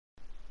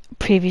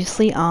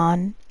Previously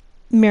on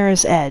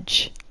Mirror's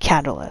Edge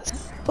Catalyst.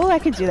 Oh, I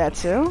could do that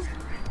too.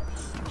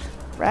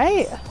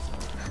 Right?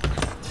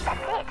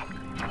 That's it.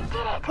 You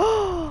did it.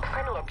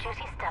 Plenty of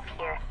juicy stuff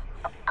here.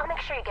 I'll make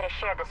sure you get a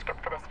share of the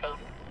script for this phase.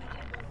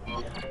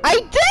 I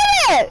did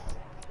it!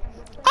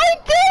 I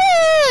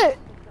did it!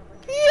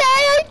 Yay,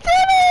 I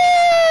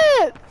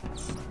did it!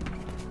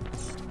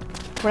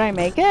 Would I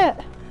make it?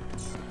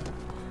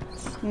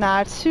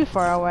 Nah, it's too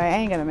far away. I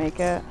ain't gonna make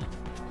it.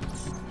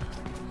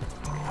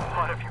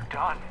 What have you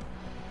done?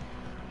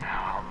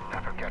 I'll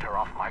never get her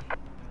off my back.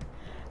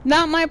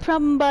 Not my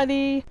problem,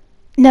 buddy.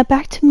 Now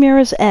back to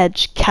Mirror's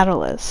Edge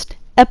Catalyst,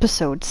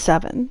 Episode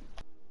 7.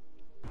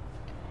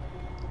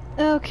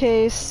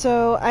 Okay,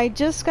 so I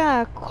just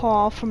got a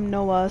call from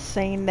Noah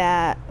saying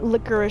that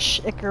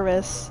Licorice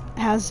Icarus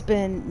has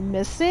been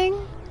missing.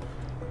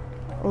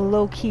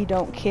 Low-key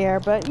don't care,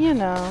 but you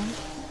know,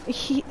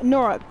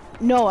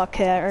 Noah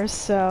cares,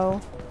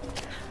 so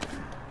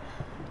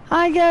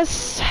I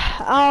guess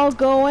I'll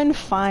go and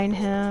find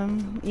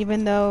him,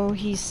 even though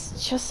he's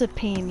just a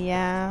pain in the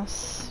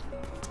ass.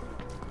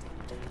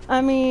 I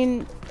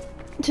mean,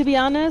 to be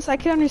honest, I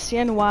can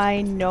understand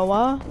why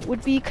Noah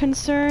would be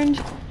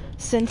concerned,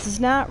 since it's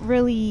not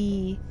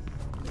really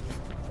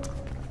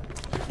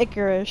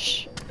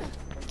Icarus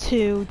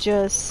to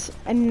just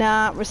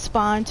not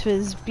respond to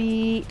his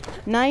beat,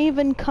 not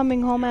even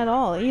coming home at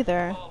all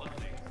either.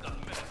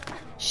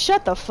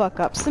 Shut the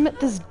fuck up, submit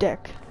this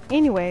dick.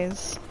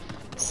 Anyways,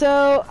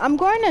 so I'm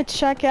going to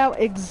check out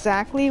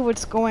exactly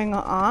what's going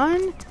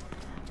on.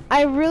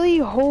 I really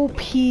hope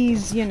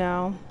he's, you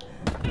know,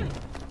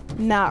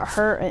 not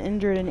hurt or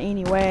injured in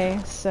any way,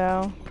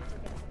 so,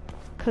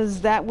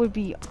 cause that would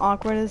be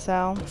awkward as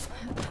hell.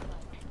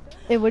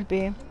 It would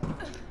be.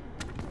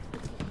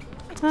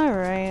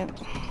 Alright.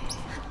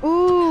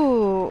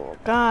 Ooh,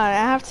 God, I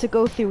have to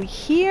go through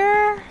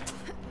here?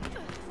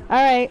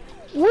 Alright.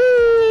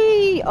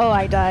 Whee! Oh,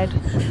 I died.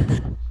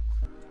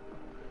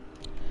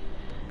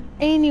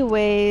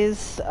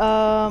 Anyways,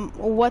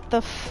 what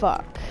the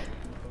fuck?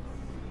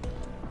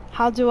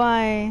 How do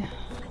I...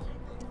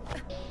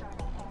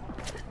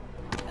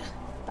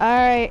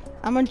 Alright,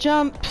 I'm gonna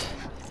jump.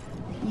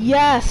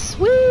 Yes!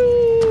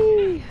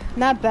 Whee!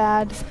 Not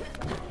bad.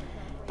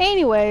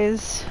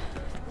 Anyways.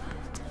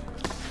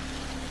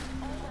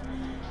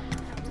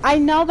 I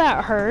know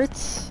that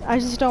hurts. I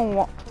just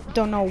don't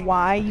know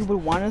why you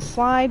would want to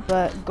slide,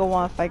 but go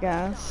off, I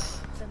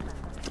guess.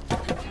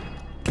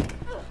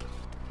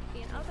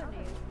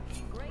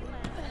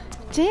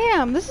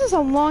 Damn, this is a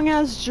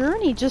long-ass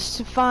journey just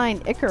to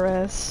find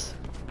Icarus.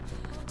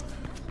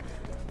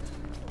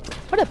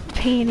 What a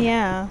pain in the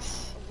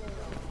ass.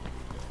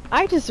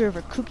 I deserve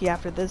a cookie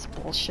after this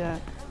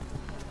bullshit.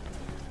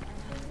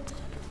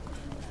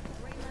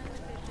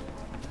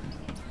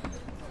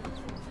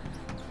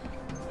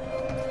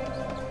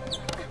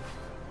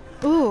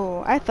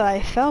 Ooh, I thought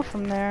I fell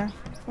from there.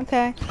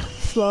 Okay.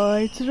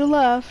 Slide to the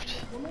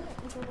left.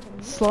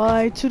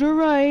 Slide to the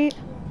right.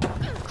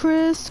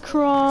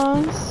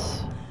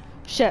 Crisscross.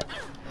 Shit.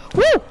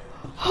 Woo!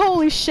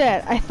 Holy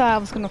shit, I thought I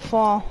was gonna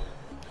fall.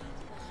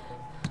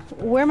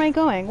 Where am I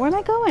going? Where am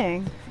I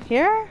going?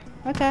 Here?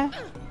 Okay.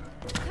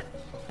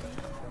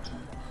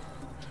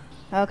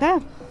 Okay.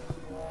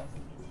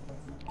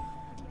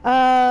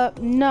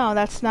 No,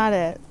 that's not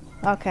it.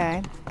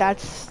 Okay.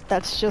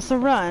 That's just a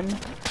run.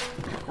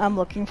 I'm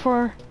looking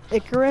for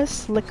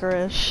Icarus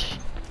Licorice.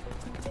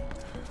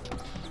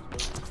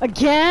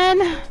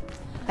 Again?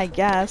 I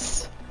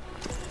guess.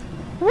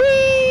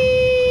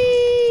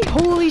 Whee!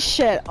 Holy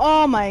shit.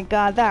 Oh my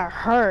god, that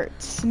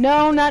hurts.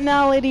 No, not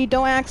now, lady.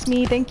 Don't ask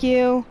me. Thank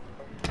you.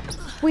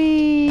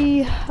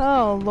 Whee!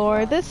 Oh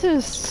lord, this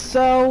is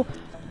so...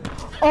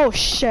 Oh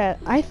shit,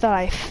 I thought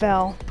I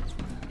fell.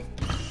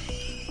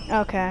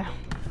 Okay.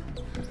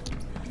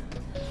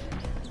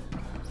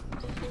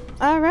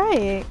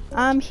 Alright,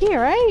 I'm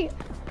here, right?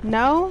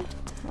 No?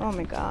 Oh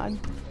my god.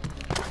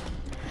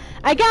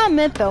 I gotta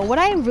admit though, what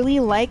I really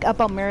like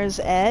about Mirror's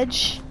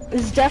Edge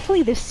is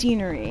definitely the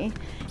scenery.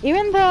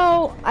 Even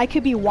though I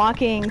could be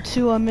walking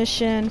to a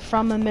mission,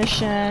 from a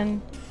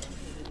mission,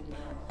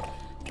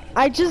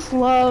 I just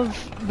love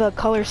the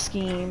color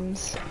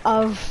schemes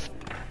of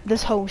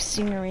this whole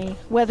scenery.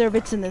 Whether if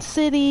it's in the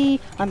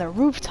city, on the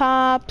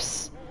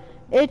rooftops,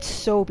 it's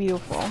so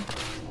beautiful.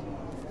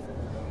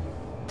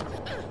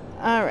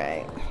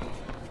 Alright.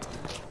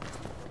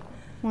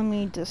 Let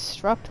me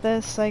disrupt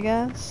this, I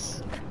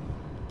guess.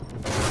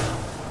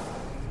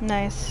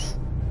 Nice.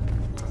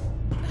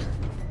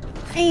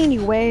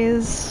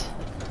 Anyways.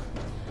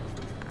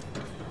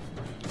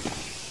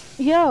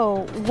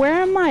 Yo, where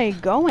am I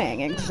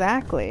going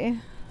exactly?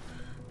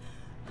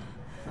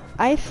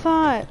 I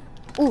thought...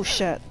 Oh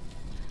shit.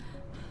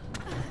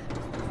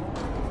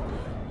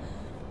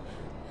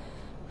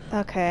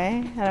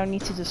 Okay, I don't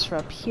need to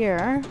disrupt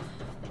here.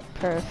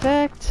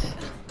 Perfect.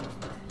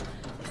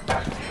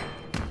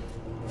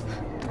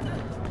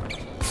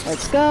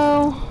 Let's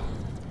go.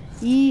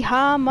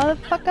 Yeehaw,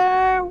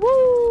 motherfucker!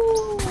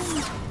 Woo!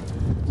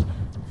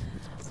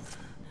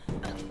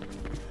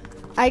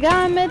 I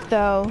gotta admit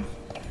though,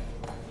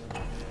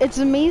 it's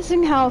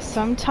amazing how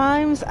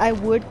sometimes I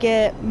would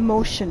get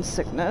motion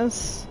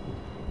sickness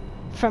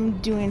from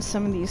doing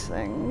some of these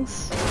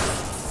things.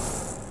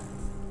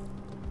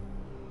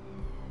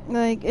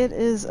 Like, it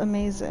is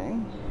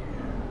amazing.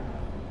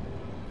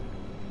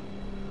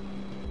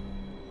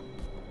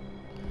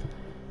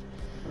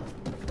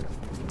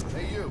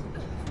 Hey, you.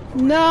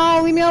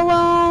 No, leave me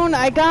alone.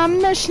 I got a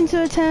mission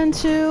to attend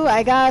to.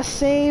 I gotta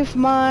save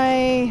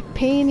my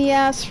pain in the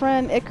ass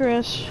friend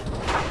Icarus.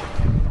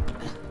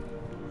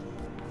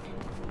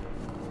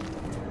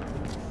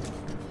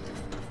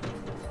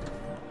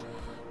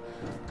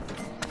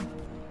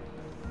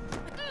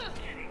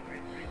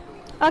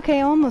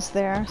 Okay, almost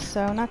there,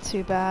 so not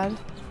too bad.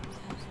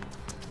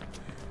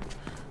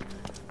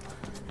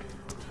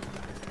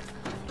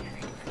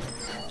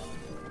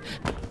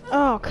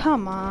 Oh,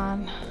 come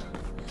on.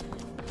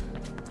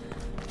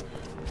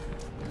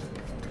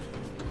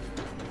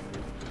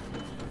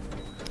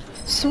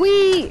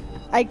 Sweet!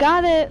 I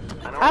got it!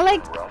 I know I like...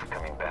 it's been rough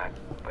coming back,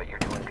 but you're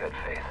doing good,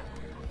 Faith.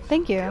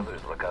 Thank The you.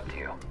 others look up to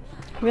you.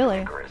 Really?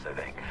 Icarus, I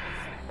think.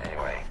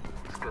 Anyway,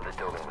 it's good that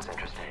Dogen was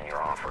interested in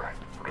your offer.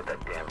 We'll get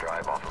that damn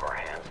drive off of our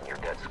hands and you're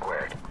dead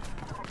squared.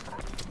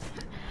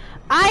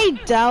 I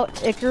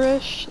doubt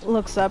Icarus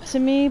looks up to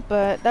me,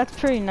 but that's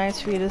pretty nice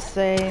for you to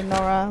say,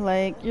 Nora.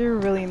 Like, you're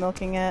really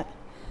milking it.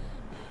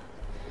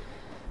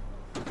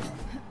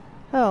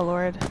 Oh,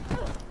 Lord.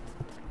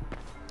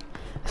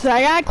 So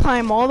I gotta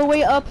climb all the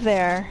way up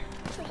there.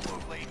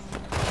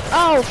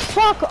 Oh,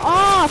 fuck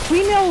off!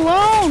 Leave me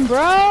alone,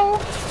 bro!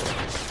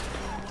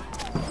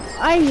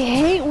 I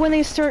hate when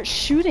they start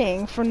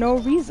shooting for no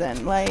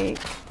reason, like...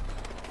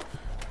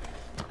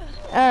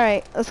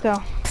 Alright, let's go.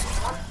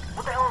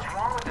 What the hell is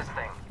wrong with this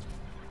thing?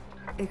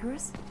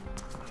 Icarus?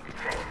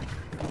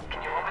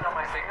 Can you open up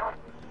my signal?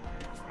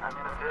 I'm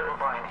in a bit of a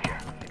bind here.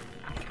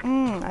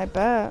 I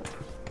bet.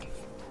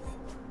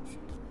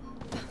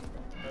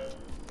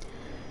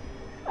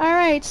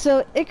 Alright,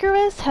 so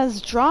Icarus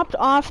has dropped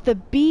off the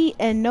beat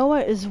and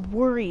Noah is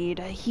worried.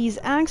 He's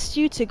asked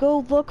you to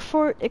go look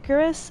for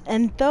Icarus,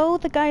 and though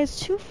the guy is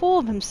too full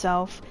of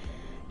himself,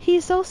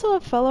 he's also a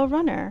fellow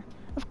runner.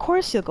 Of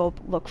course you'll go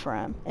look for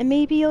him, and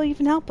maybe you'll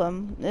even help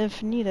him,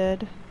 if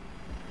needed.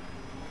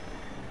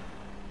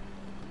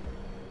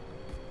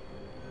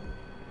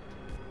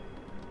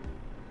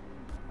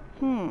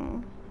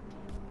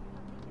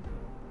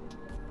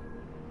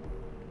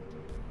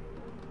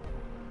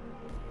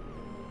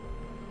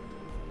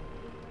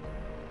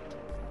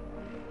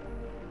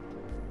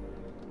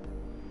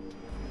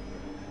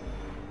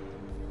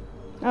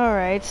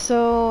 Alright,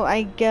 so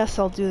I guess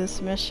I'll do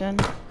this mission.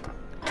 No,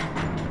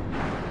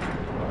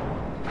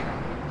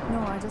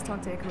 I just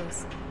talked to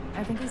Icarus.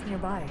 I think he's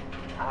nearby.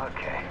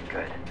 Okay,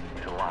 good.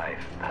 He's alive.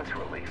 That's a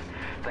relief.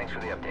 Thanks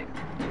for the update.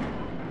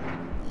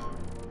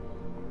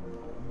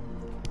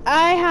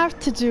 I have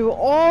to do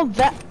all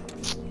that.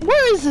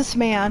 Where is this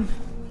man?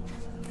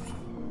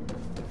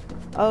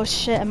 Oh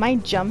shit, am I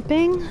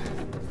jumping?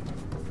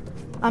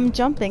 I'm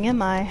jumping,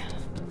 am I?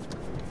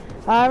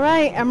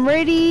 Alright, I'm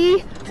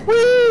ready.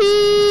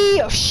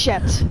 Whee! Oh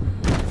shit.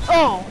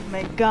 Oh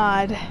my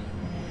god.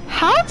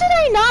 How did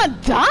I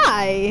not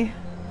die?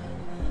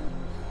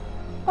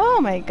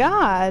 Oh my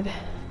god.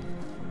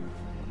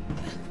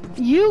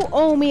 You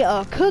owe me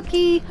a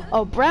cookie,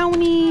 a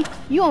brownie,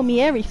 you owe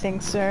me everything,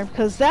 sir,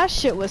 because that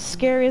shit was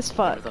scary as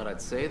fuck. Never thought I'd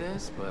say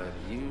this, but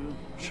you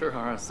sure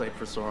are a sight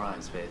for sore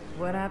eyes, Faith.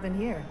 What happened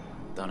here?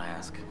 Don't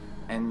ask.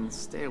 And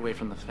stay away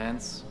from the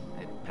fence.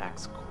 It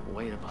packs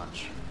quite a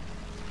punch.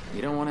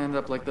 You don't want to end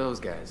up like those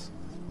guys.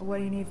 What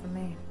do you need from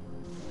me?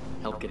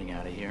 Help getting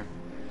out of here.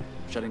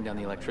 Shutting down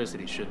the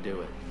electricity should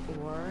do it.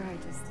 Or I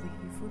just leave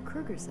you for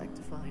Krugersec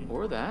to find.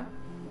 Or that.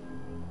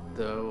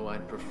 Though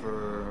I'd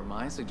prefer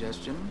my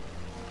suggestion.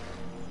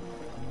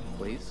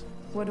 Please?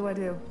 What do I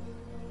do?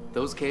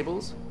 Those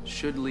cables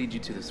should lead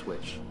you to the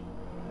switch.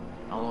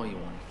 I'll owe you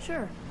one.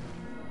 Sure.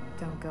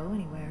 Don't go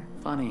anywhere.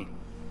 Funny.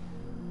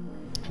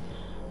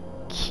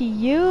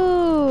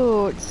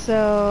 Cute.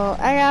 So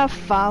I gotta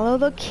follow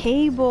the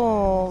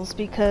cables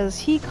because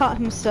he caught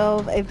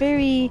himself a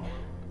very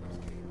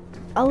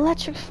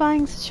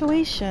electrifying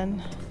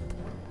situation.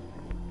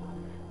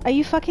 Are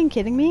you fucking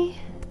kidding me?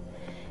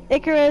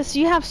 Icarus,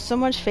 you have so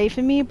much faith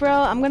in me, bro.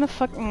 I'm gonna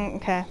okay. I think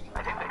the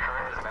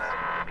current is messing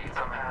with the beat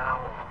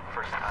somehow.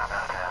 First time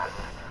that's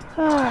happened.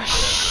 Oh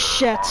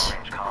shit.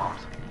 Range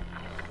comms.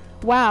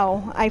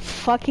 Wow, I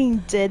fucking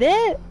did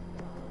it?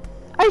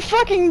 I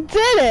fucking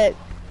did it!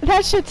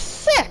 That shit's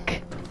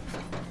sick!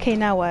 Okay,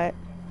 now what?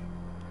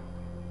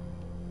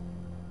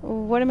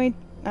 What am I...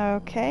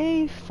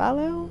 Okay,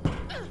 follow?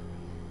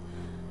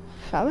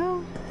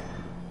 Follow?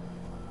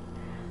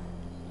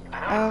 I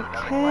know it's nothing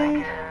Okay.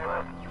 like it,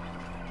 but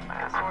I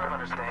can sort of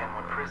understand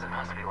what prison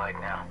must be like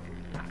now.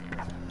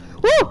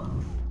 Woo!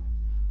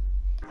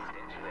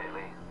 Stingy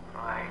lately.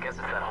 I guess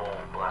it's that whole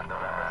Black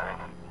November thing.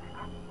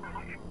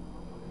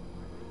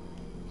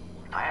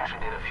 I actually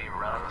did a few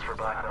runs for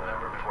Black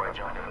November before I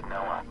joined it with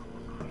Noah.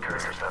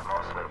 Courier stuff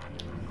mostly.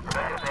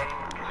 Rebecca's name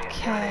can be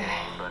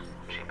intimidating, but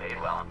she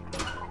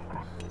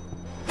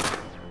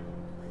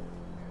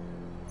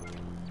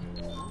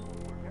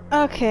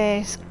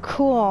Okay,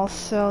 cool.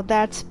 So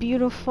that's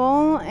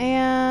beautiful,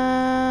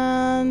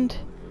 and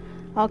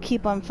I'll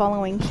keep on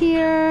following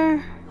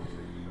here.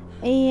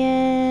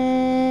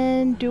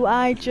 And do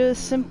I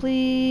just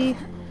simply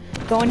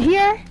go in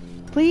here,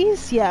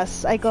 please?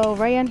 Yes, I go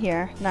right in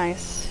here.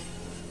 Nice.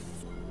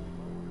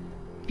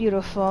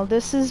 Beautiful.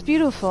 This is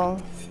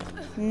beautiful.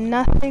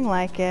 Nothing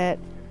like it.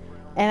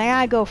 And I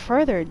gotta go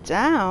further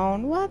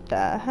down. What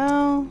the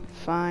hell?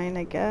 Fine,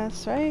 I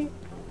guess, right?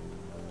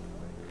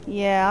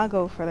 Yeah, I'll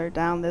go further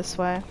down this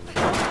way.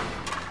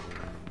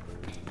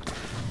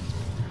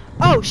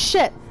 Oh,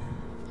 shit!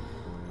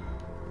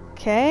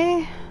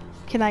 Okay.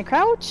 Can I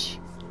crouch?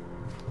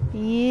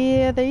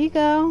 Yeah, there you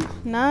go.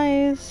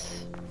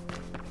 Nice.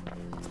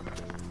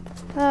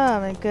 Oh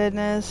my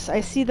goodness.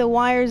 I see the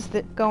wires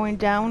that going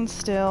down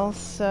still,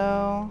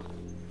 so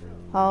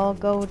I'll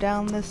go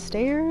down the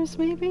stairs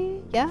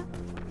maybe? Yeah?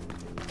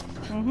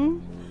 Mm-hmm.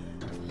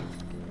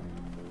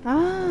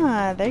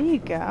 Ah, there you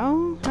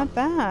go. Not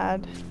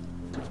bad.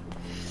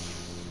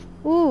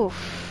 Oof.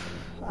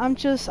 I'll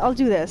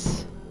do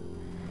this.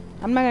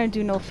 I'm not gonna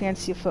do no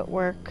fancy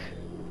footwork.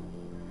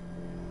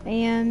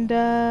 And,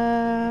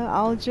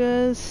 I'll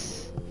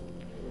just...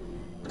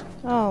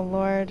 Oh,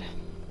 Lord.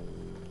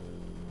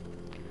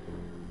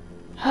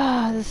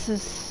 Ah, this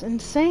is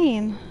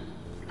insane.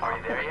 Are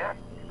you there yet?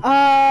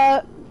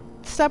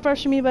 Stop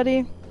rushing me,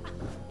 buddy.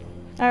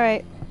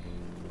 Alright.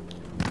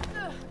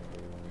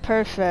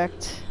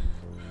 Perfect.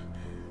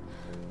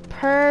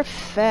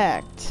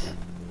 Perfect.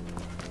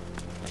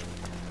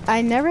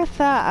 I never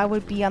thought I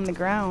would be on the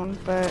ground,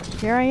 but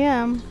here I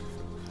am.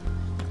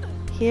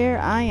 Here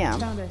I am.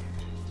 Found it.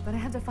 But I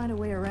have to find a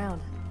way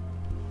around.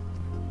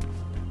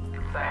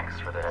 Thanks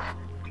for this.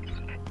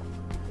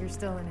 You're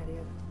still an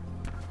idiot.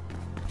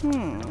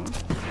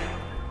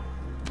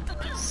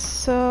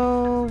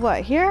 So,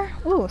 what, here?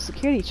 Ooh,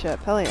 security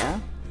chip. Hell yeah.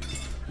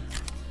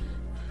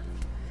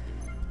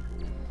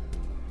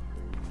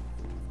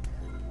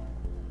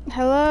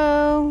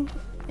 Hello?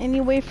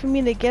 Any way for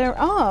me to get her?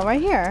 Oh,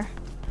 right here.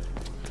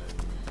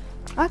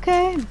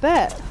 Okay,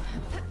 bet.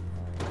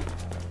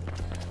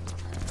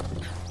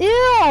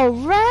 Ew,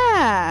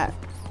 rat!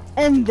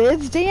 In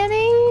this day and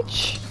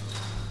age?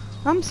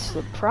 I'm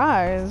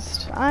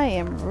surprised. I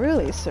am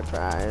really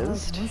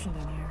surprised. Motion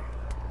down here.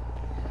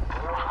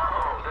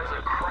 Whoa, there's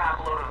a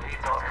crap load of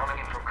details coming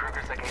in from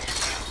Kruger's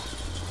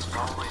HQ.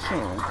 Probably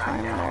Can't even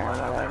climb there,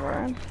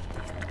 whatever.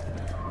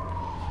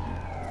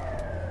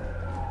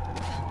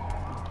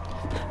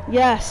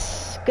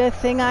 Yes, good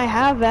thing I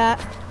have that.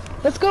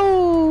 Let's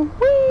go!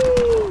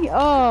 Whee!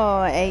 Oh,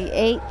 I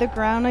ate the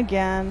ground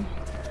again.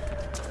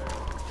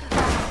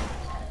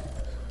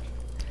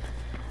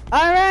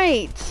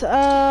 Alright,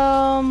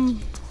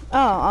 oh,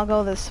 I'll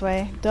go this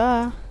way.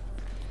 Duh.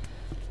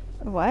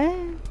 What?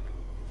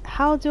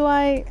 How do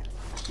I...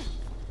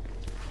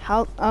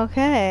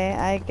 Okay,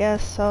 I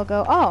guess I'll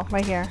go... Oh,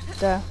 right here.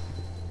 Duh.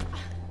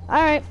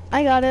 Alright,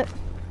 I got it.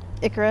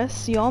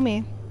 Icarus, you owe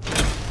me.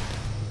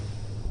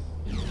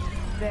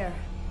 There.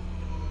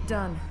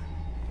 Done.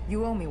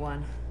 You owe me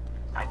one.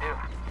 I do.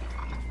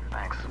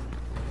 Thanks.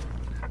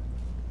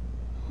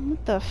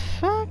 What the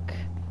fuck?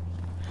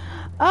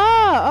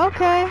 Oh,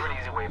 okay. Pretty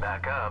easy way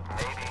back up.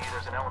 Maybe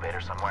there's an elevator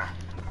somewhere.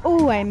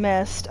 Oh, I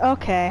missed.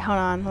 Okay, hold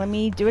on. Let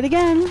me do it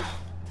again.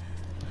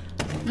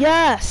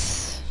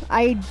 Yes!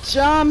 I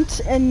jumped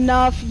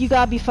enough. You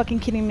gotta be fucking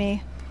kidding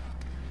me.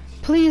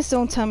 Please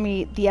don't tell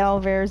me the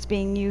elevator is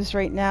being used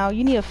right now.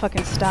 You need to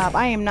fucking stop.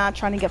 I am not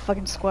trying to get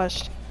fucking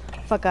squished.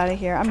 Fuck out of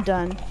here. I'm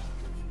done.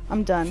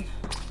 I'm done.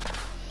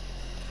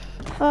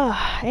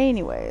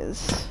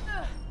 Anyways.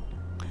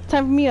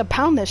 Time for me to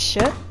pound this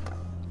shit.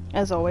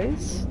 As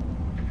always.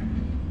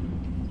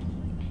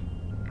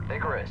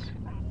 Icarus.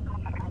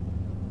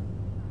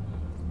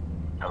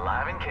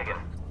 Alive and kicking.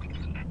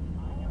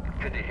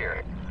 Good to hear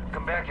it.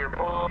 Come back here,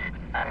 bull.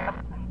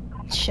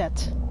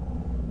 Shit.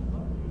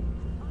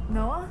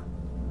 Noah?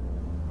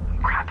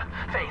 Crap.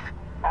 Faith.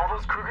 All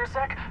those Kruger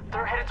sec,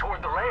 they're headed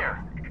toward the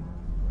lair.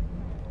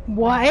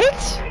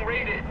 What? Being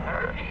raided.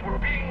 We're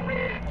being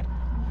raided.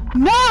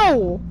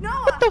 No!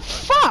 Noah! What the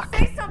fuck?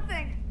 Say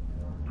something!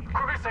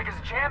 Kruger sec is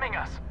jamming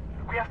us.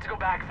 We have to go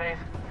back, Faith.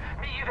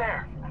 Meet you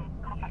there.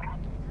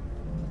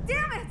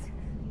 Damn it!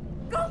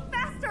 Go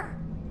faster!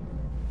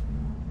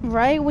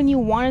 Right when you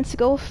want it to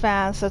go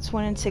fast, that's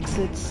when it takes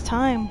its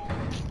time.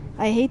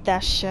 I hate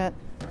that shit.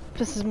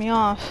 Pisses me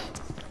off.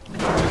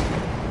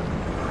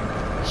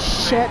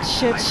 Shit,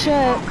 shit,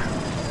 shit.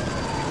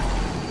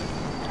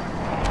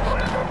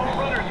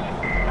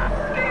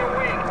 Stay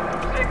awake.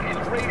 Sick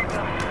is raiding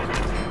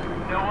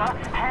us. Noah,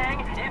 hang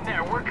in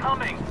there. We're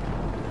coming.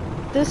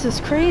 This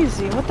is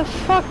crazy. What the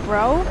fuck,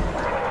 bro?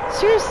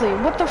 Seriously,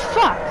 what the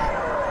fuck?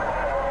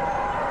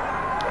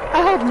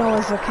 I hope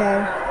Noah's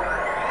okay.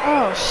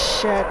 Oh,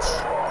 shit.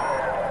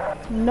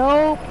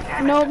 Nope.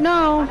 Nope,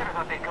 no. I never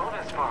thought they'd go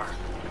this far.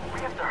 We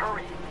have to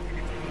hurry.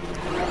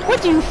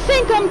 What do you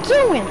think I'm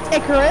doing,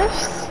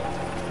 Icarus?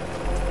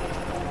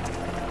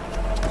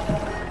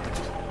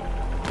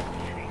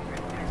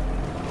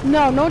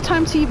 No, no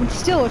time to even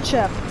steal a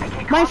chip. I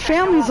can't My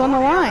family's on the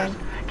line.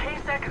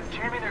 K-Sec is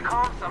jamming their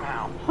comms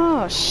somehow.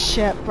 Oh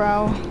shit,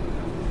 bro.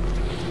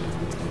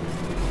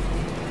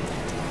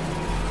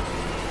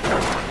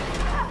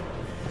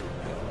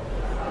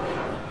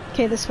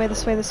 Okay, this way,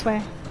 this way, this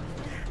way.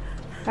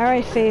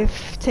 Alright,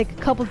 Faith, take a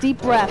couple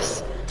deep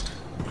breaths.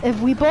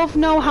 If we both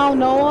know how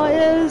Noah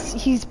is,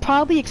 he's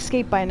probably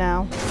escaped by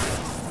now.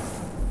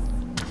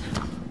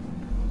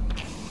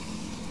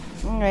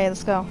 Alright,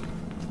 let's go.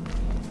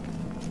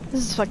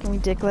 This is fucking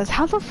ridiculous.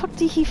 How the fuck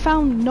did he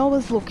found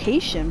Noah's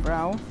location,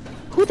 bro?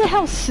 Who the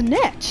hell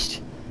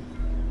snitched?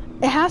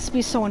 It has to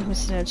be someone who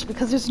snitched,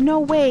 because there's no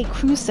way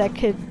Krusek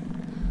could...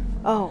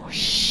 Oh,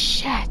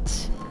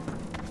 shit.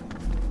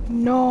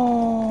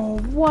 No,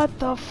 what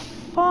the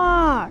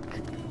fuck?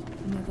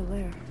 Another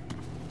lair.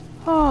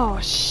 Oh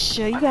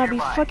shit, you gotta be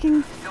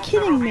fucking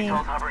kidding me.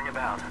 Hovering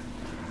about.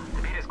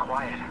 The beat is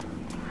quiet.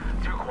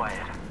 Too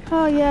quiet.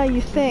 Oh yeah,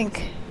 you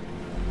think.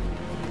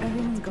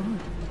 Everyone's gone.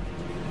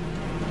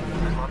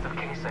 There's lots of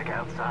K-Sec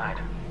outside.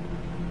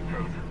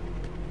 Faith.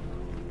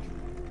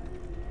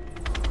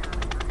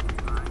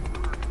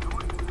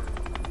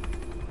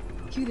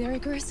 You there,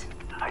 Icarus?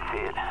 I see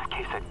it.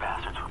 K-Sec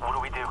bastards. What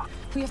do we do?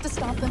 We have to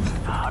stop them.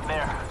 I'm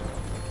there.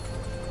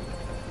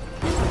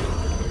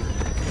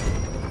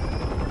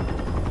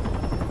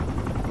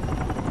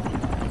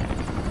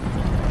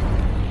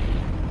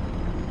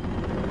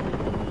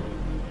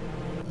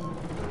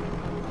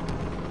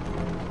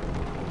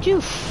 You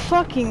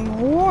fucking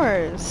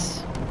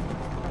whores.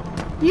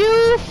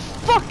 You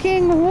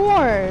fucking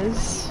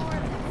whores.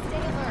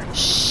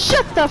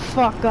 Shut the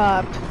fuck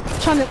up.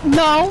 Trying to...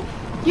 No.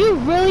 You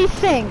really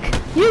think.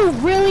 You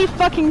really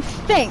fucking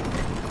think.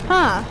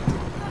 Huh?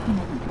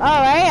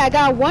 Alright, I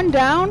got one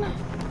down.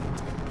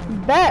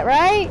 Bet,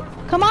 right?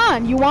 Come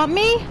on, you want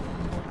me?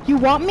 You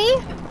want me?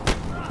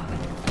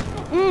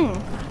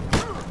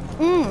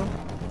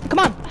 Come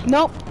on.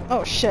 Nope.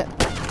 Oh shit.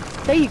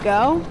 There you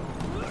go.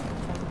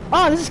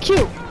 Oh, this is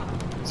cute.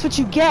 That's what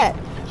you get.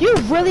 You're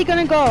really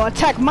gonna go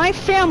attack my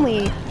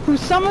family, who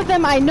some of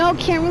them I know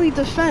can't really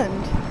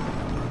defend.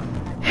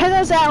 Hit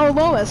us at our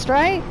lowest,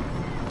 right?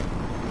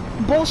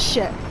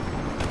 Bullshit.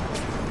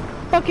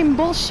 Fucking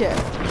bullshit.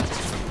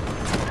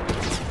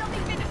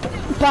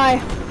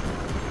 Bye.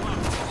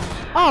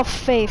 Oh,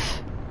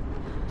 Faith.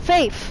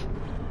 Faith.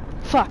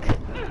 Fuck.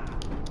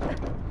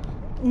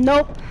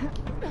 Nope.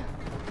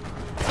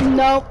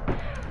 Nope.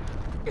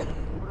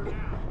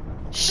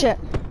 Shit.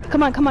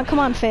 Come on, come on, come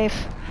on, Faith.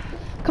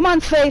 Come on,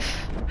 Faith.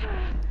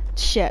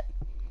 Shit.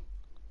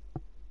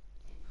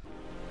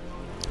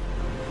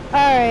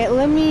 Alright,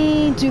 let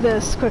me do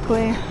this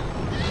quickly.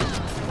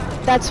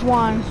 That's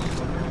one.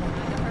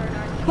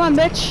 Come on,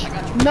 bitch.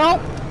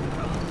 Nope.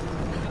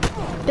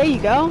 There you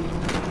go.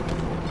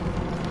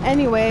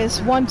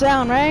 Anyways, one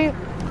down, right?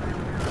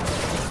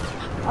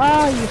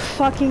 Oh, you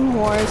fucking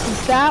whores.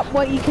 Is that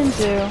what you can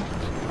do?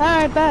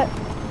 Alright, bet.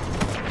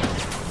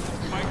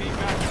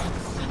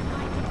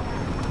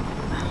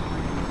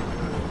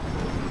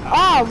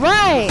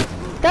 Alright!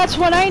 That's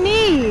what I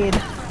need!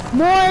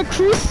 More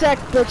Krusek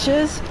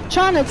bitches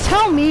trying to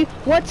tell me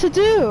what to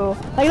do.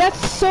 Like,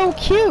 that's so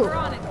cute.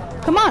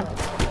 Come on.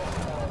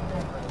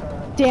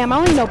 Damn, I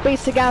only know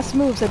basic ass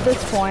moves at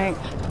this point.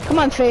 Come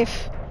on,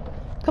 Faith.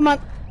 Come on.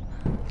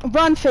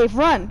 Run, Faith,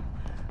 run.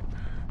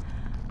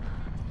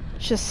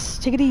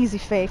 Just take it easy,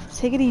 Faith.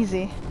 Take it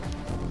easy.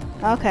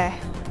 Okay.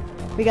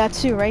 We got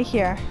two right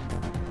here.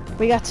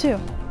 We got two.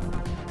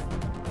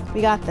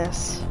 We got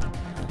this.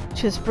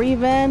 Just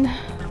breathe in,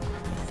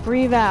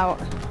 breathe out.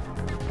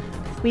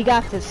 We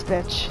got this,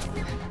 bitch.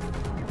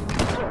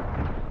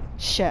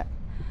 Shit.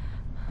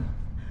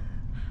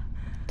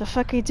 The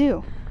fuck I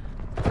do?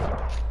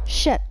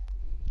 Shit.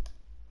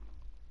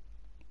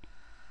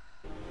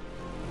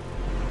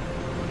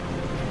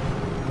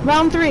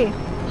 Round 3.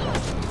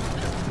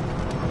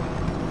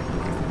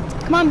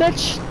 Come on,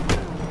 bitch.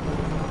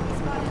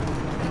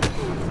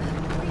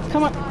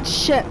 Come on.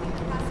 Shit.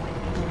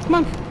 Come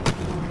on.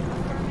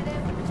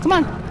 Come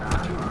on.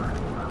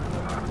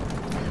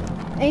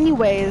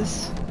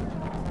 Anyways.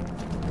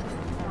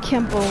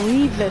 Can't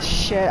believe this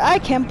shit. I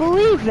can't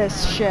believe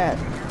this shit.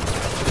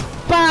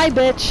 Bye,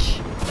 bitch.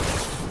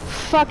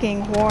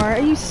 Fucking whore. Are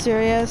you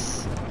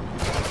serious?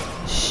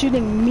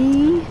 Shooting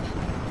me?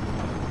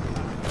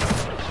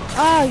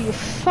 Oh, you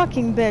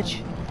fucking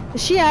bitch.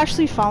 Is she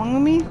actually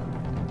following me?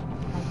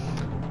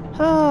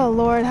 Oh,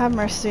 Lord, have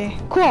mercy.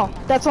 Cool.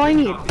 That's all I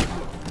need.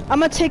 I'm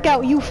gonna take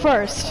out you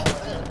first.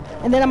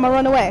 And then I'm gonna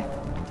run away.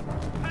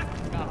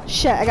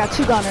 Shit, I got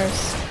 2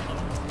 gunners.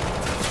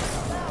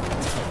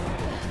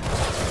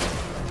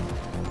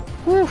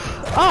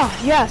 Oof.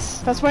 Oh,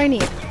 yes. That's what I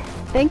need.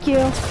 Thank you.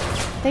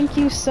 Thank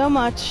you so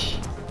much.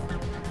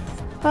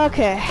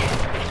 Okay.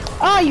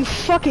 Oh, you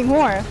fucking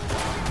whore.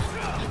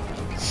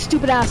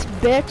 Stupid ass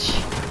bitch.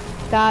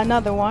 Got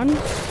another one.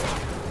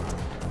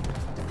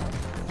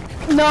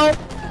 Nope.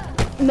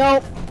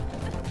 Nope.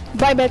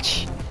 Bye,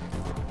 bitch.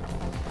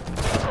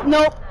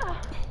 Nope.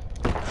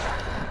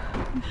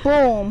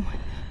 Boom.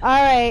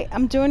 Alright,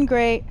 I'm doing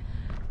great.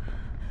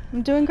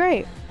 I'm doing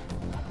great.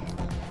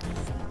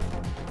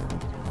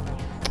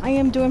 I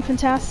am doing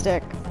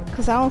fantastic.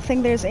 Because I don't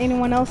think there's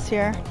anyone else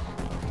here.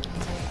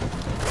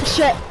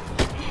 Shit.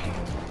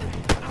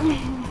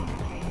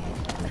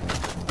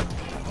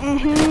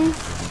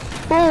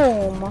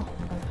 Boom.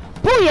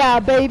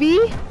 Booyah, baby.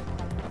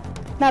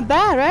 Not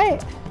bad,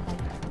 right?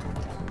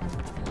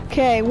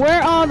 Okay,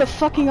 where are the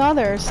fucking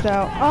others,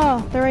 though?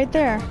 Oh, they're right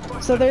there.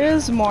 So there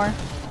is more.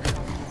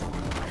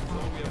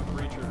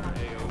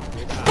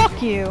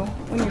 Fuck you,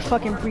 when you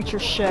fucking breach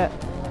your shit.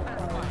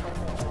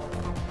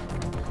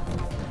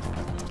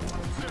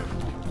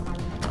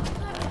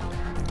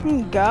 Here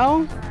you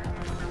go.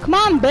 Come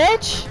on,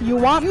 bitch. You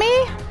want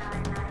me?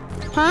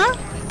 Huh?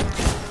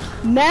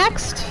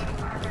 Next.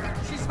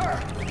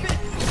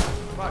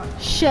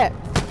 Shit.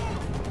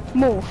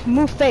 Move.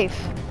 Move, Faith.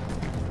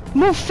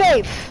 Move,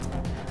 Faith.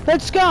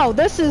 Let's go.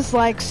 This is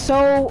like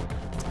so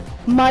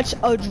much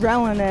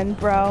adrenaline,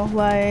 bro.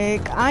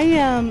 Like, I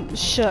am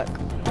shook.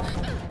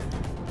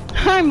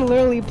 I'm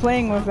literally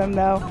playing with him,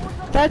 though.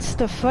 That's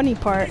the funny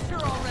part.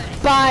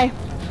 Bye.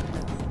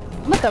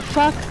 What the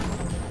fuck?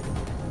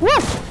 Woo!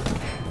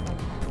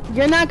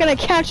 You're not gonna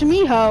catch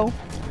me, ho.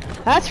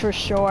 That's for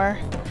sure.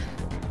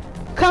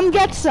 Come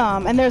get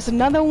some. And there's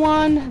another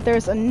one.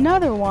 There's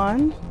another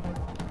one.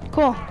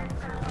 Cool.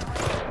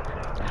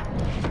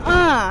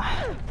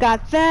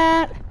 Got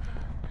that.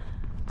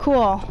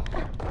 Cool.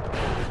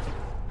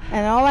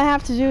 And all I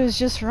have to do is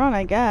just run,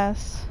 I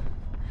guess.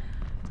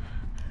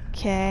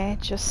 Okay,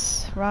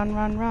 just run,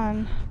 run,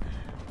 run.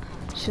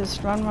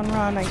 Just run, run,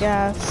 run, I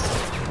guess.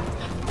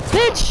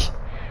 Bitch!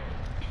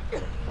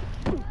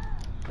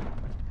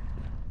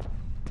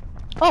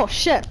 Oh,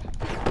 shit.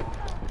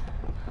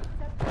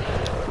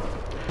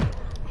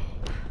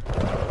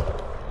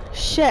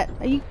 Shit,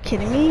 are you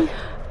kidding me?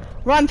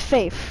 Run,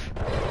 Faith.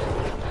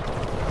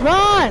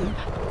 Run!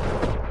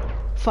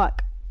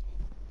 Fuck.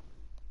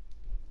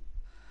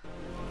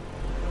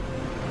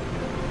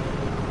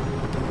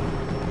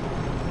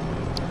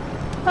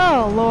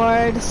 Oh,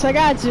 Lord. So I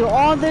gotta do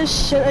all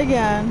this shit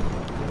again.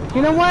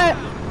 You know what?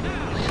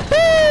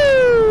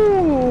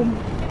 Boom!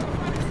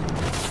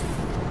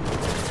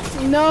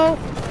 Nope.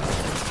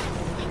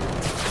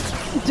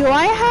 Do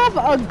I have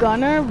a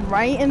gunner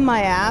right in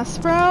my ass,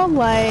 bro?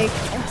 Like,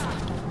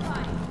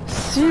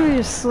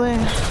 seriously.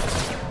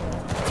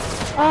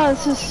 Oh,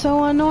 this is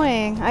so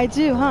annoying. I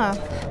do, huh?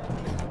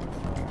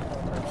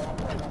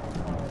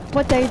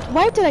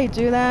 Why did I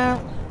do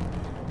that?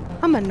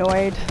 I'm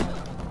annoyed.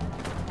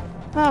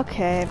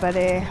 Okay,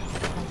 buddy.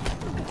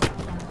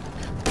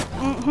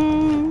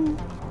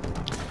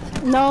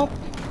 Nope.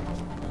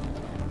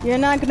 You're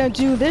not gonna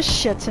do this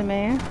shit to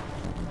me.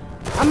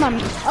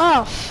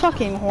 Oh,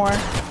 fucking whore.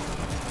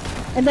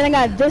 And then I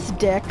got this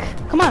dick.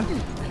 Come on.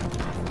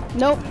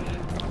 Nope.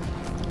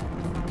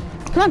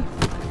 Come on.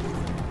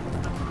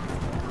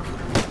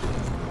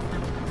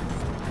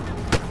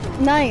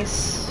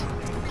 Nice.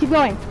 Keep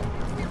going.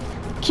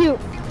 Cute.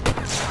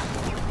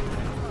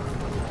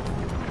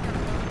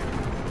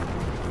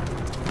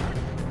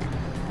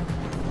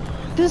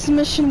 This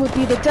mission would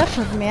be the death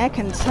of me, I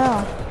can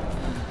tell.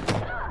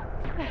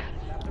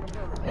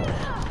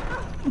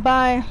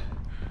 Bye.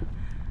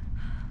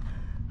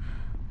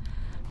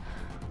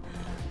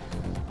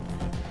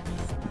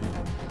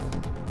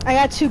 I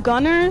got 2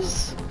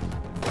 gunners.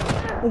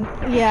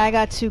 Yeah, I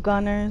got 2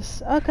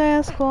 gunners. Okay,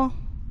 that's cool.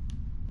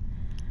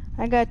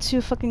 I got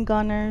 2 fucking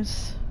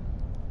gunners.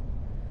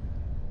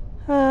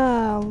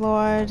 Oh,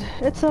 Lord.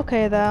 It's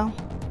okay, though.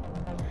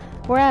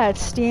 We're at a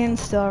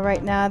standstill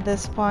right now at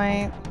this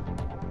point.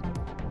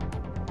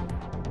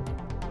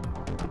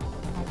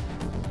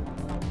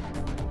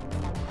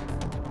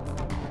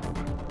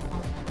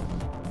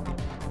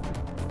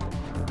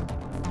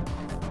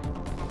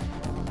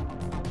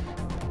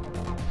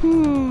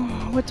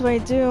 What do I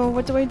do?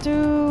 What do I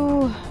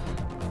do?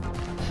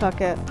 Fuck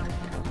it.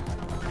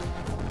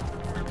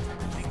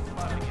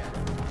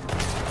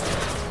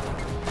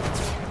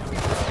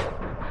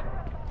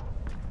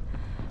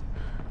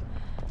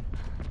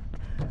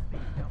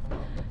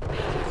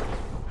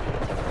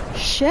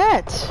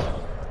 Shit!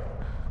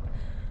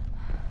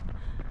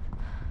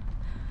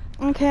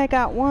 Okay, I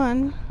got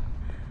one.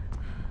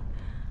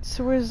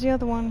 So where's the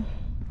other one?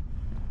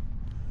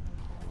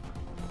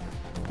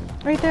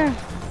 Right there.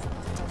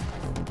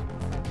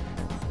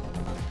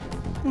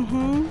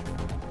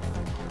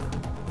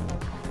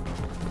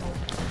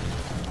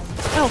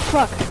 Oh,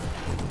 fuck.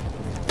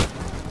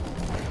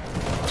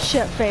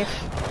 Shit, Faith.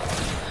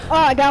 Oh,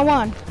 I got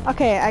one.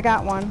 Okay, I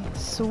got one.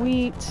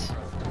 Sweet.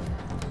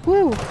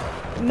 Woo.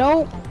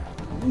 Nope.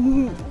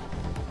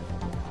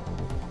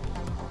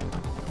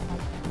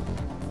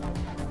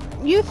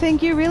 You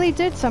think you really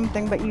did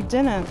something, but you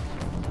didn't.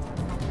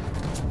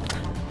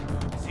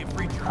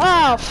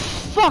 Oh,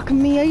 fuck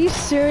me. Are you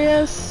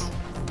serious?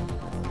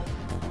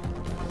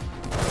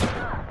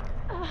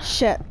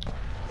 Shit.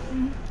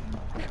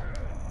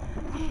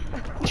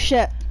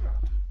 Shit.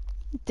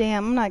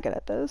 Damn, I'm not good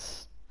at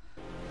this.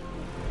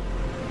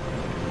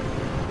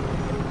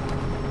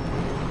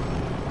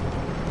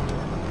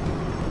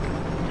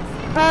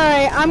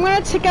 Alright, I'm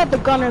gonna take out the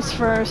gunners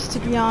first, to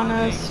be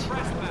honest.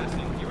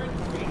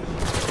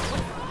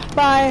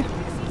 Bye.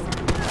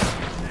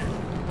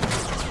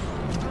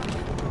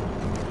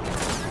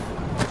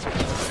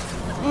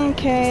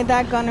 Okay,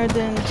 that gunner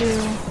didn't do.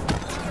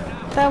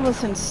 That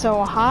wasn't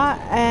so hot,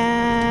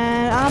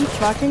 and I'm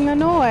fucking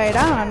annoyed.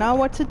 I don't know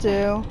what to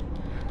do.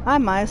 I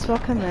might as well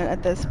commit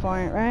at this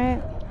point, right?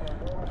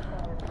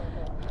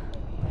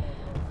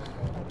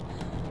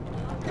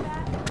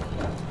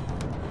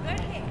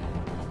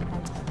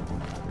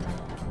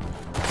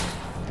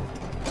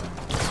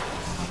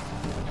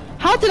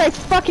 How did I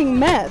fucking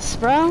miss,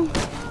 bro?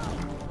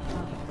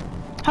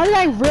 How did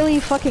I really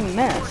fucking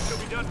miss?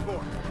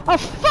 Oh,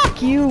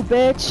 fuck you,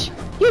 bitch.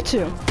 You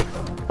too.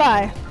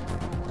 Bye.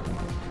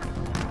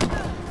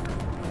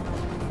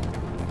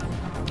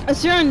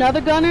 Is there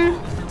another gunner?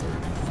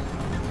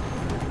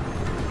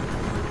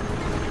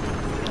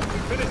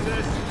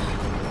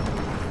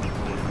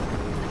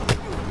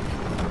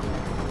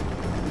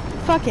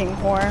 Fucking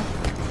whore.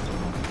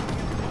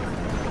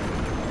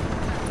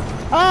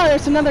 Oh,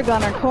 there's another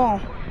gunner. Cool.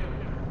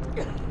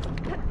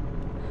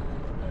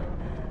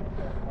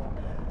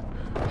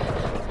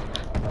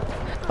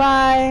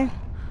 Bye.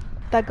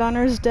 That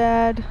gunner's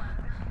dead.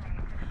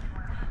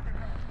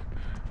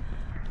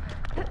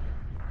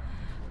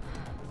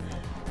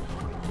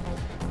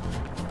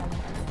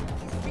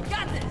 We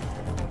got this.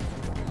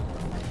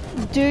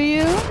 Do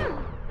you?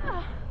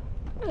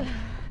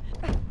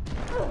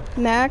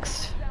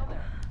 Next.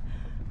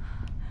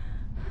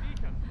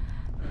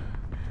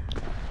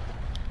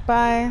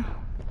 Bye.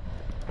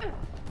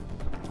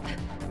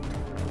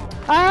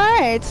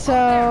 Alright,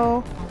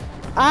 so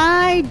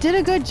I did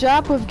a good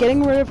job with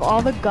getting rid of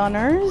all the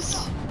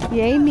gunners.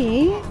 Yay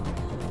me.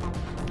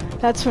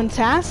 That's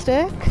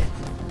fantastic.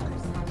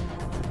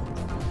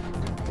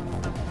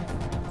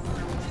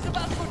 She's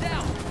about to go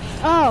down.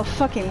 Oh,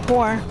 fucking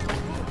whore.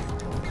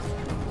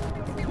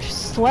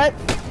 Slut.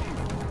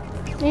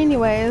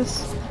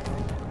 Anyways.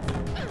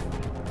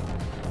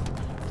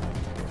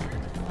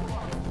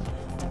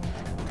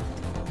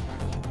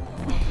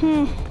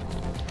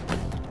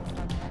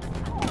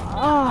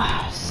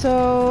 Oh,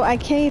 so I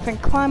can't even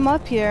climb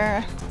up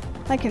here.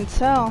 I can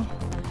tell.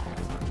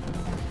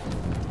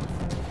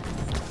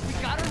 We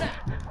got her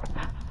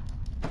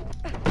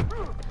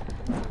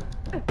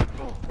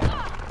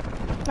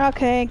now.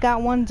 Okay,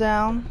 got one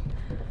down.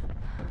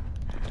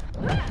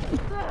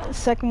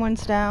 Second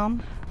one's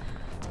down.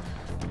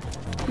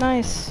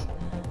 Nice.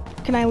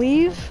 Can I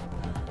leave?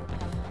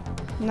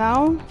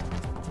 No?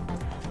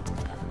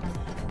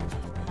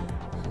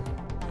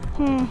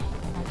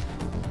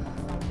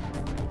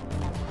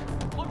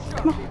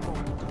 Come on.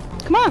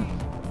 Come on.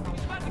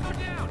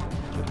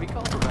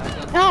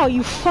 Oh,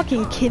 you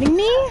fucking kidding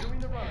me?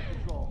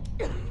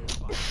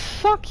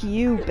 Fuck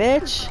you,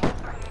 bitch.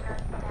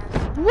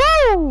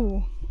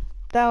 Woo!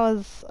 That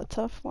was a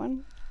tough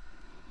one.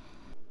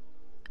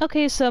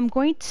 Okay, so I'm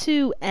going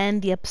to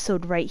end the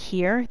episode right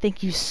here.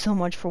 Thank you so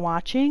much for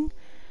watching.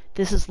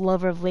 This is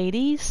Lover of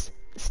Ladies.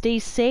 Stay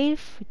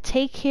safe,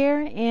 take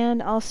care,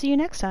 and I'll see you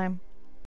next time.